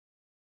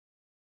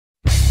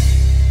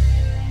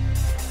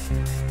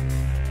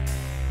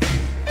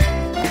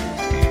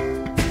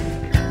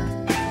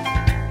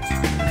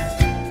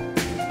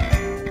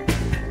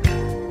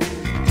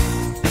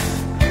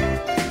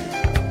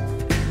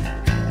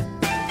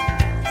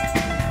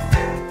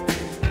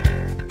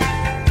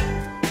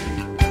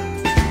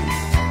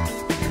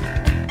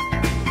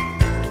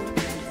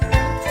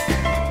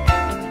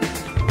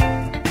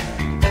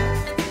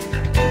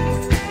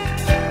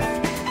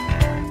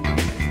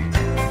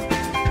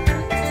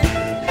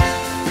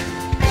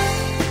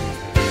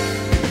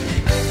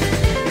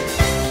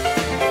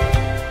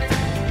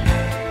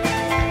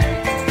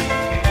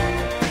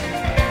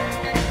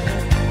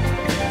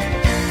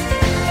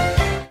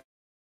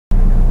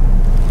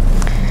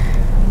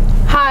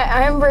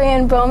Hi, I'm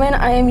Brianne Bowman.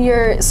 I am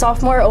your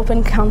sophomore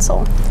open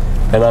counsel.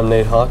 And I'm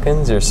Nate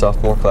Hawkins, your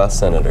sophomore class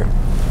senator.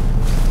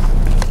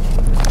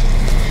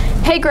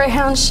 Hey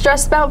Greyhounds,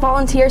 stressed about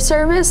volunteer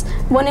service?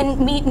 Want to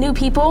meet new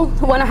people?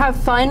 Want to have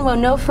fun? Well,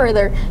 no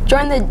further.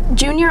 Join the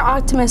Junior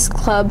Optimist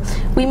Club.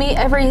 We meet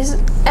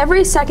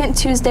every second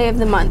Tuesday of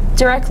the month,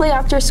 directly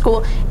after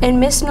school in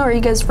Miss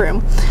Noriga's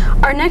room.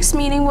 Our next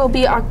meeting will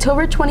be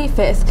October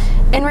 25th.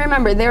 And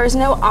remember, there is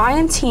no I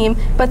in team,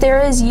 but there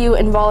is you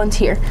in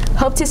volunteer.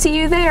 Hope to see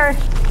you there.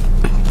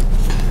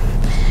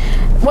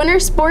 Winter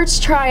sports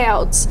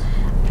tryouts.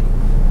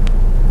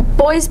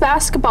 Boys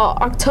basketball,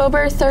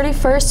 October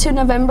 31st to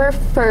November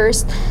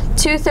 1st,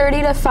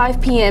 2:30 to 5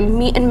 p.m.,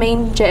 meet in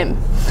main gym.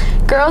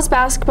 Girls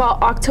basketball,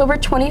 October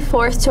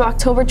 24th to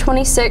October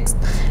 26th,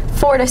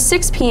 4 to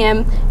 6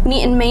 p.m.,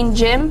 meet in main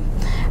gym.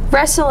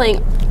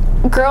 Wrestling,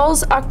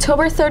 girls,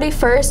 October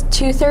 31st,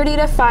 2:30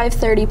 to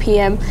 5:30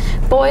 p.m.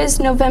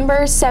 Boys,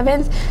 November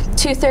 7th,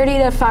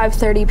 2:30 to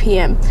 5:30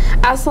 p.m.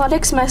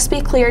 Athletics must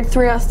be cleared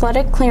through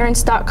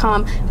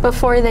athleticclearance.com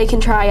before they can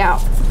try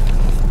out.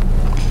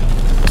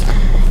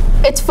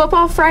 It's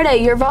Football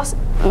Friday. Your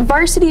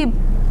varsity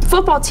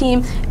football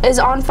team is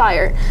on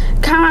fire.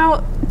 Come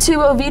out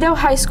to Oviedo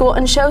High School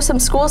and show some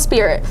school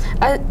spirit.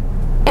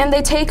 And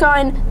they take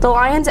on the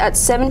Lions at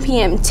 7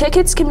 p.m.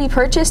 Tickets can be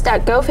purchased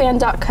at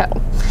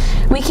gofan.co.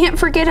 We can't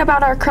forget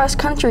about our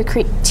cross-country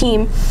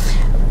team.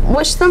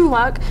 Wish them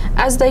luck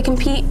as they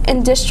compete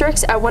in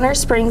districts at Winter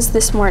Springs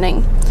this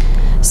morning.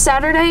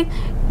 Saturday,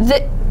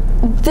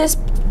 this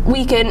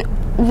weekend,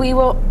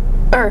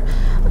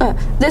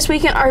 this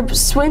weekend, our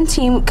swim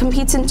team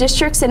competes in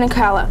districts in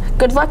Ocala.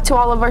 Good luck to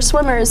all of our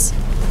swimmers.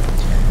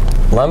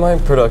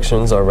 Limelight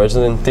Productions, our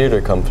resident theater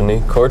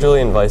company,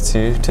 cordially invites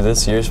you to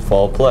this year's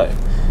fall play,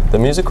 the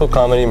musical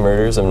comedy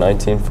Murders of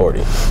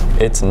 1940.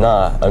 It's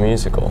not a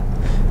musical.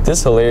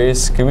 This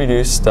hilarious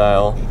Scooby-Doo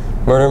style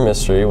murder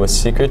mystery with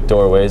secret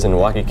doorways and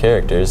wacky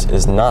characters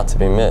is not to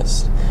be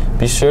missed.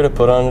 Be sure to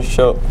put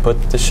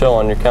the show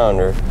on your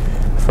calendar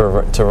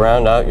to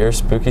round out your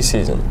spooky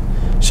season.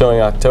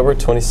 Showing October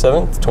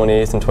 27th,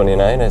 28th, and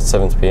 29th at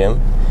 7 p.m.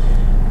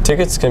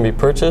 Tickets can be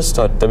purchased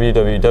at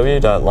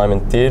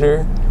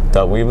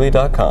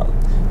www.lymantheater.weebly.com.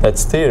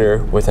 That's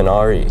theater with an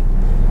R-E.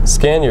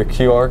 Scan your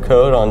QR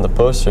code on the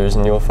posters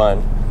and you'll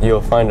find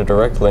a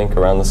direct link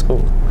around the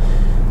school.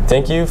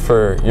 Thank you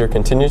for your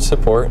continued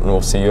support, and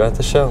we'll see you at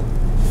the show.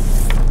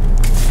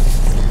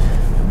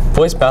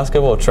 Boys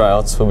basketball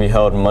tryouts will be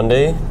held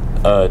Monday,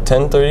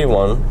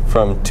 10/31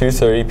 from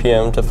 2:30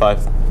 p.m. to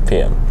 5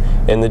 p.m.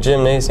 in the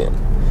gymnasium.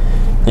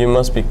 You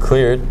must be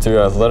cleared through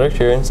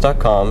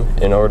athleticclearance.com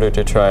in order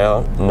to try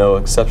out, no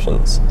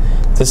exceptions.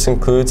 This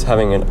includes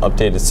having an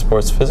updated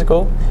sports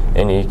physical,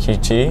 an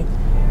EKG,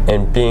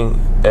 and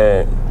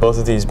both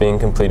of these being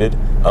completed,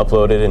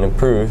 uploaded, and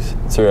improved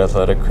through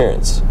Athletic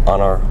Clearance on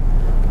our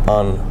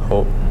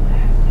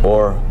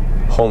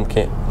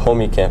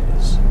homey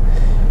campus.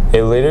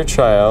 A later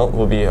tryout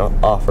will be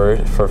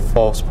offered for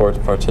fall sports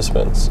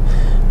participants,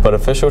 but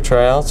official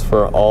tryouts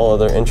for all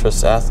other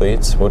interest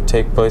athletes will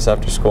take place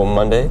after school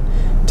Monday,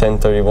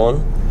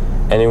 10/31.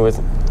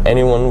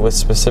 Anyone with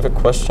specific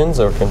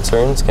questions or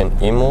concerns can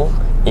email,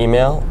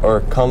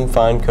 or come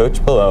find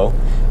Coach below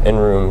in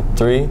room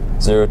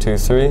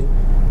 3023.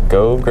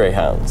 Go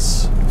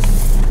Greyhounds!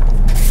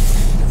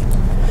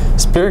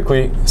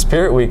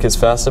 Spirit Week is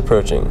fast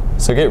approaching,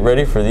 so get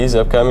ready for these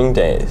upcoming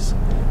days.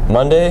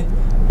 Monday,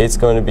 it's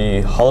going to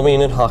be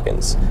Halloween at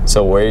Hawkins,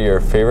 so wear your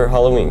favorite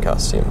Halloween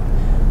costume.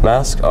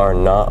 Masks are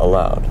not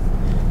allowed.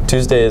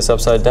 Tuesday is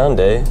Upside Down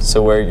Day,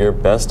 so wear your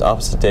best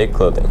opposite day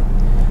clothing.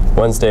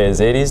 Wednesday is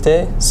 80s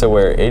Day, so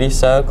wear 80s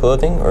style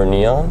clothing or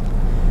neon.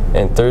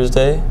 And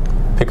Thursday,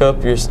 pick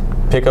up your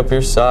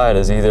side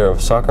as either a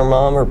soccer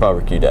mom or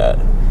barbecue dad.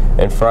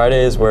 And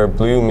Friday is where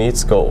blue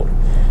meets gold.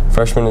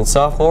 Freshmen and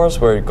sophomores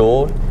wear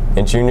gold,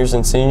 and juniors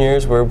and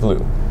seniors wear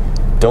blue.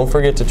 Don't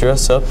forget to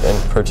dress up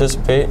and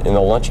participate in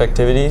the lunch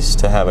activities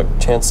to have a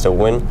chance to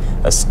win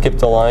a Skip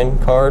the Line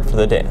card for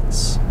the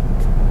dance.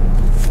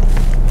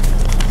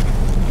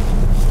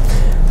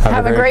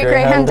 Have a great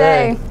Greyhound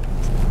Day.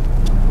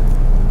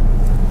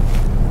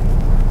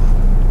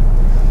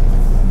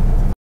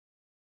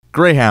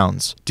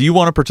 Greyhounds, do you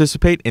want to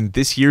participate in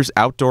this year's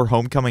outdoor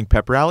homecoming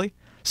pep rally?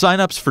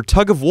 Sign-ups for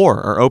Tug of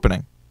War are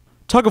opening.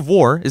 Tug of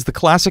War is the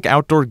classic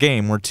outdoor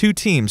game where two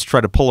teams try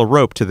to pull a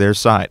rope to their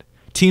side.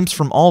 Teams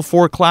from all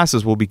four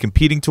classes will be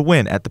competing to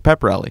win at the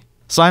pep rally.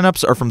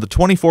 Sign-ups are from the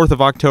 24th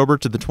of October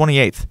to the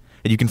 28th,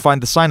 and you can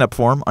find the sign-up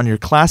form on your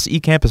Class E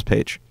campus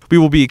page. We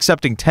will be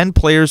accepting 10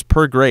 players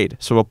per grade,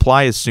 so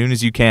apply as soon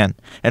as you can.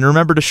 And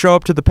remember to show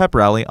up to the pep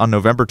rally on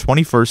November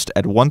 21st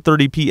at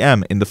 1:30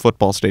 p.m. in the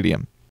football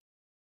stadium.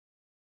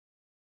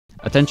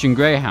 Attention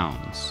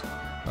Greyhounds!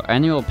 Our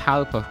annual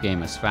Powerpuff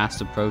Game is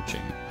fast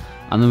approaching.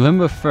 On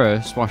November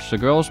 1st, watch the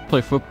girls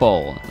play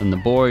football and the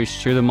boys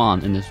cheer them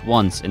on in this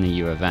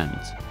once-in-a-year event.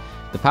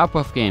 The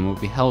Powerpuff Game will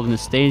be held in the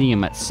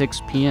stadium at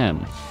 6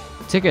 p.m.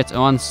 Tickets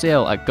are on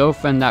sale at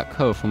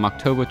gofriend.co from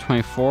October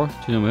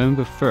 24th to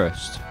November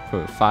 1st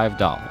for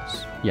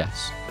 $5.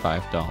 Yes,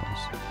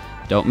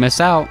 $5. Don't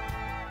miss out!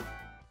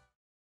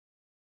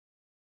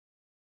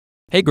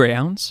 Hey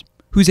Greyhounds,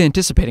 who's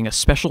anticipating a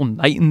special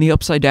night in the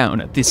Upside Down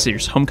at this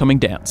year's homecoming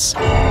dance?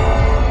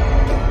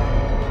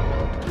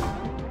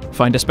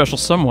 Find a special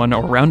someone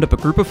or round up a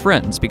group of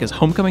friends because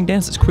homecoming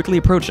dance is quickly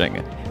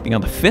approaching, being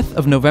on the 5th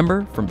of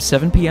November from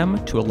 7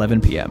 p.m. to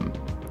 11 p.m.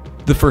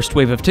 The first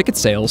wave of ticket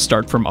sales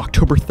start from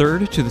October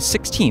 3rd to the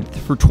 16th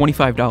for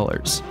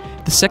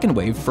 $25. The second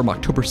wave from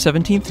October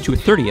 17th to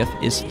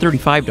 30th is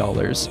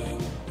 $35,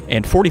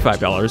 and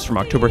 $45 from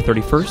October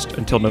 31st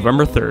until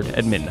November 3rd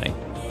at midnight.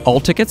 All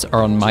tickets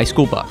are on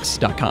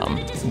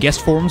myschoolbucks.com.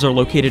 Guest forms are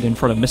located in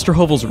front of Mr.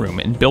 Hovel's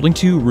room in Building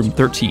 2, Room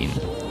 13.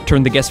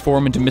 Turn the guest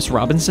form into Miss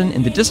Robinson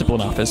in the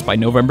discipline office by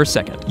November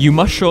 2nd. You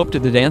must show up to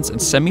the dance in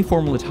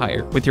semi-formal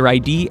attire with your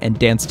ID and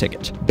dance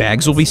ticket.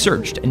 Bags will be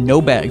searched, and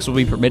no bags will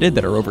be permitted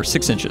that are over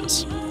 6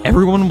 inches.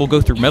 Everyone will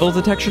go through metal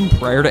detection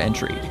prior to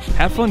entry.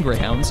 Have fun,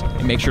 Greyhounds,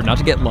 and make sure not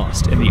to get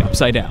lost in the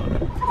Upside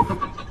Down.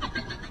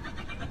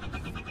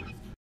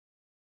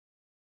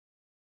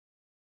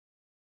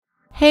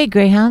 Hey,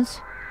 Greyhounds.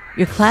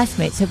 Your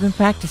classmates have been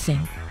practicing.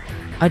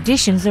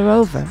 Auditions are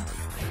over.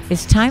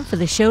 It's time for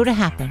the show to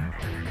happen.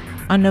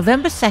 On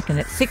November 2nd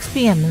at 6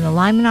 p.m. in the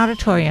Lyman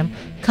Auditorium,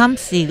 come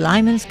see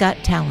Lyman's Got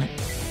Talent,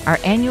 our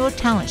annual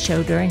talent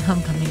show during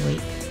homecoming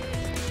week.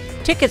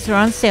 Tickets are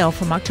on sale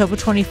from October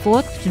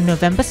 24th to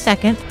November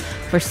 2nd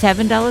for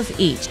 $7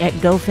 each at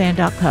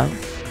gofan.co.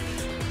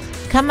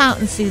 Come out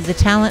and see the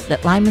talent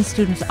that Lyman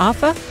students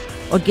offer,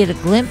 or get a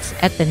glimpse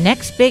at the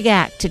next big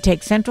act to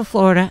take Central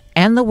Florida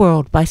and the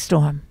world by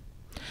storm.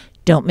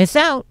 Don't miss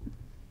out.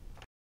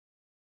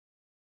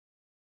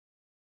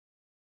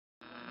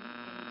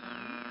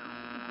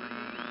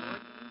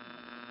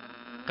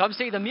 Come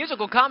see the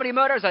musical comedy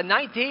Murders of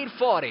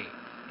 1940.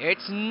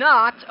 It's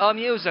not a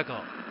musical.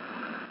 Of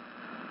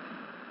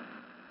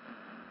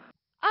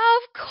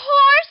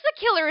course the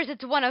killer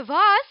isn't one of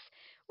us.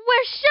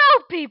 We're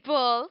show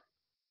people.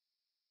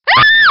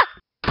 Ah!